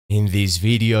In this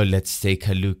video, let's take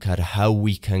a look at how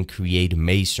we can create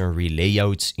Masonry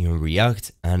layouts in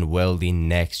React and well in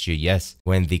Next.js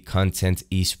when the content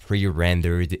is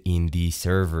pre-rendered in the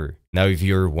server. Now, if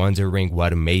you're wondering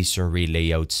what Masonry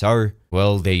layouts are,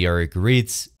 well, they are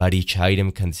grids, but each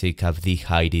item can take up the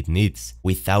height it needs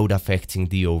without affecting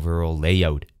the overall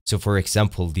layout. So for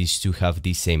example, these two have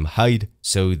the same height,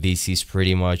 so this is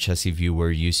pretty much as if you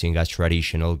were using a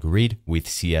traditional grid with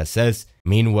CSS.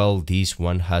 Meanwhile, this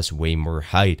one has way more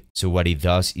height, so what it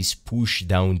does is push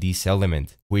down this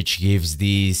element, which gives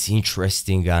this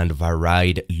interesting and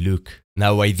varied look.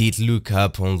 Now, I did look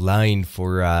up online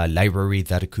for a library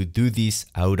that could do this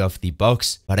out of the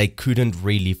box, but I couldn't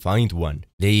really find one.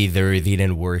 They either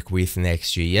didn't work with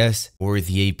Next.js or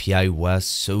the API was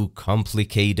so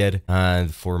complicated,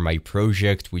 and for my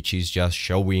project, which is just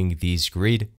showing this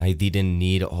grid, I didn't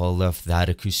need all of that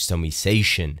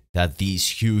customization that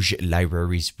these huge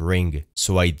libraries bring.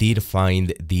 So I did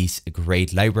find this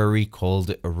great library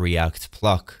called React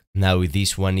Plock. Now,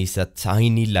 this one is a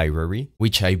tiny library,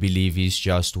 which I believe is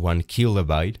just 1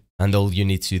 kilobyte. And all you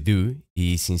need to do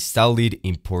is install it,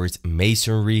 import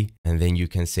Masonry, and then you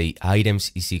can say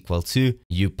items is equal to,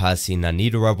 you pass in an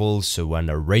iterable, so an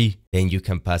array, then you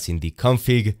can pass in the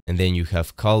config, and then you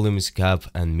have columns, gap,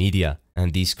 and media.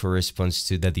 And this corresponds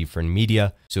to the different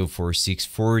media. So for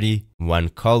 640, 1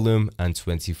 column and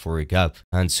 24 gap,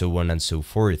 and so on and so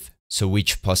forth. So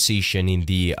each position in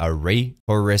the array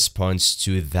corresponds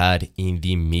to that in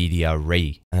the media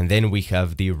array. And then we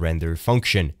have the render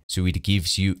function. So it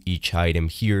gives you each item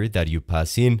here that you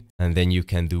pass in, and then you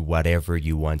can do whatever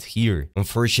you want here.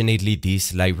 Unfortunately,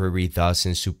 this library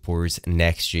doesn't support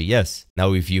Next.js.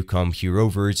 Now, if you come here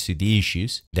over to the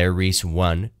issues, there is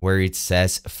one where it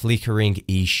says flickering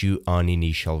issue on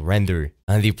initial render.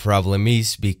 And the problem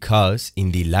is because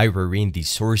in the library, in the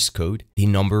source code, the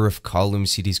number of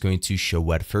columns it is going to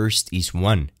show at first is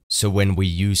 1. So when we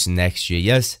use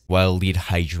Next.js, while it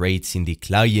hydrates in the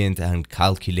client and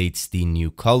calculates the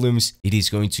new columns, it is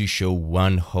going to show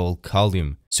 1 whole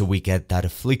column. So we get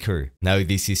that flicker. Now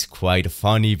this is quite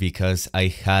funny because I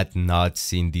had not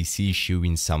seen this issue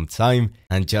in some time,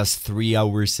 and just 3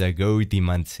 hours ago the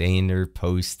maintainer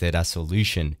posted a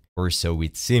solution. Or so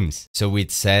it seems. So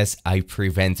it says, I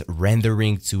prevent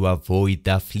rendering to avoid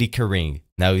the flickering.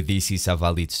 Now this is a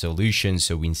valid solution,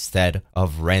 so instead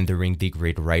of rendering the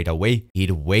grid right away, it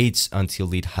waits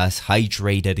until it has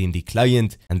hydrated in the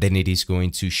client, and then it is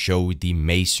going to show the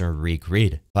Masonry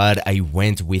grid. But I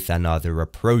went with another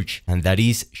approach, and that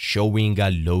is showing a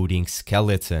loading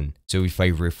skeleton. So if I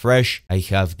refresh, I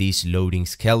have this loading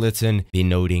skeleton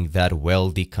denoting that, well,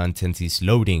 the content is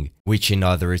loading, which in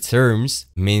other terms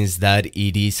means that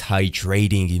it is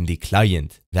hydrating in the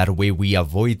client. That way we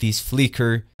avoid this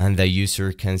flicker and the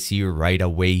user can see right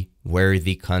away where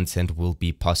the content will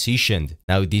be positioned.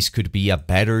 Now this could be a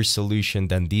better solution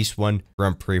than this one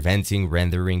from preventing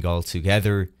rendering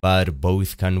altogether, but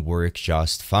both can work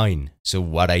just fine. So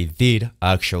what I did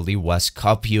actually was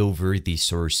copy over the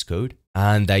source code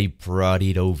and I brought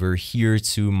it over here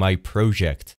to my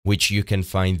project, which you can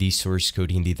find the source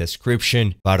code in the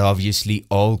description, but obviously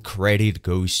all credit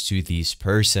goes to this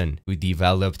person who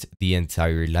developed the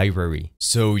entire library.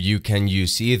 So you can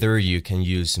use either, you can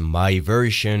use my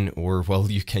version, or well,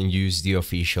 you can use the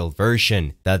official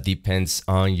version. That depends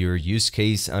on your use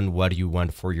case and what you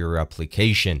want for your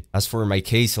application. As for my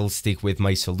case, I'll stick with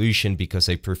my solution because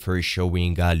I prefer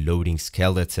showing a loading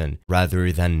skeleton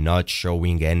rather than not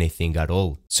showing anything at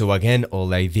all. So again,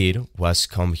 all I did was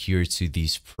come here to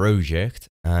this project,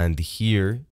 and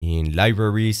here in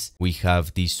libraries, we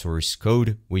have the source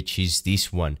code, which is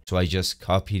this one. So I just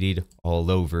copied it all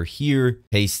over here,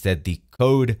 pasted the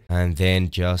code, and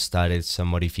then just added some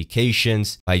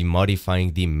modifications by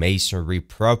modifying the Masonry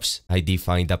props. I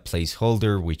defined a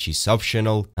placeholder, which is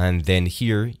optional. And then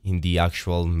here in the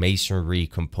actual Masonry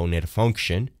component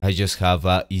function, I just have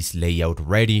a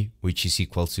isLayoutReady, which is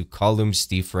equal to columns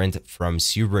different from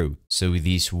 0. So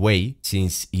this way,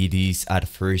 since it is at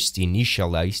first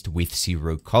initialized with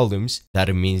 0 columns,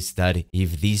 that means that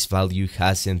if this value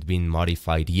hasn't been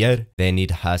modified yet, then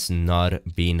it has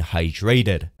not been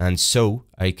hydrated. And so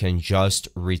I can just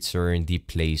return the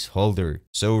placeholder.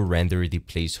 So render the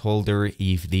placeholder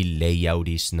if the layout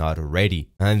is not ready.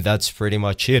 And that's pretty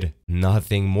much it.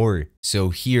 Nothing more. So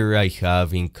here I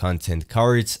have in content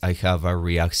cards, I have a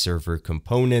React server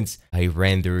component. I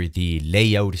render the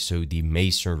layout, so the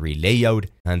Masonry layout,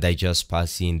 and I just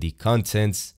pass in the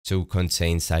contents. So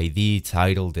contains ID,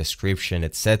 title, description,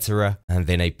 etc. And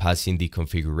then I pass in the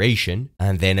configuration,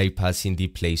 and then I pass in the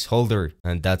placeholder,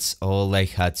 and that's all I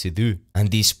had to do.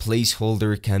 And this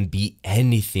placeholder can be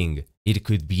anything. It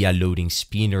could be a loading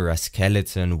spinner, a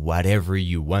skeleton, whatever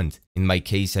you want. In my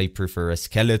case, I prefer a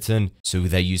skeleton so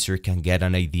the user can get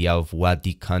an idea of what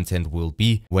the content will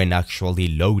be when actually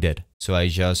loaded. So I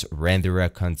just render a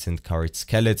content card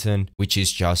skeleton, which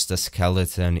is just a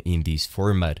skeleton in this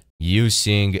format,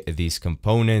 using this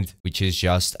component, which is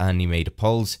just animate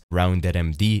pulse, rounded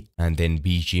MD, and then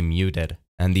BG muted.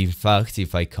 And in fact,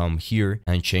 if I come here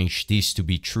and change this to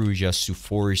be true just to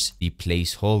force the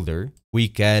placeholder, we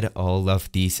get all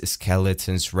of these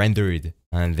skeletons rendered.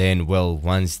 And then, well,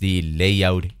 once the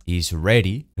layout is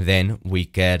ready, then we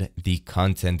get the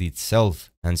content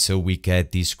itself. And so we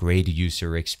get this great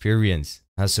user experience,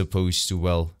 as opposed to,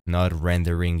 well, not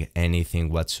rendering anything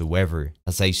whatsoever,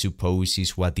 as I suppose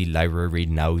is what the library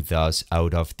now does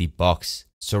out of the box.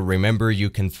 So remember, you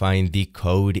can find the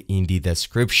code in the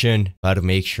description, but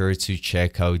make sure to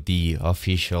check out the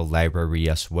official library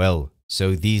as well.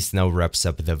 So this now wraps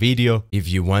up the video. If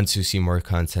you want to see more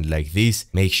content like this,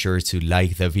 make sure to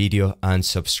like the video and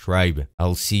subscribe.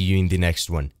 I'll see you in the next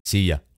one. See ya.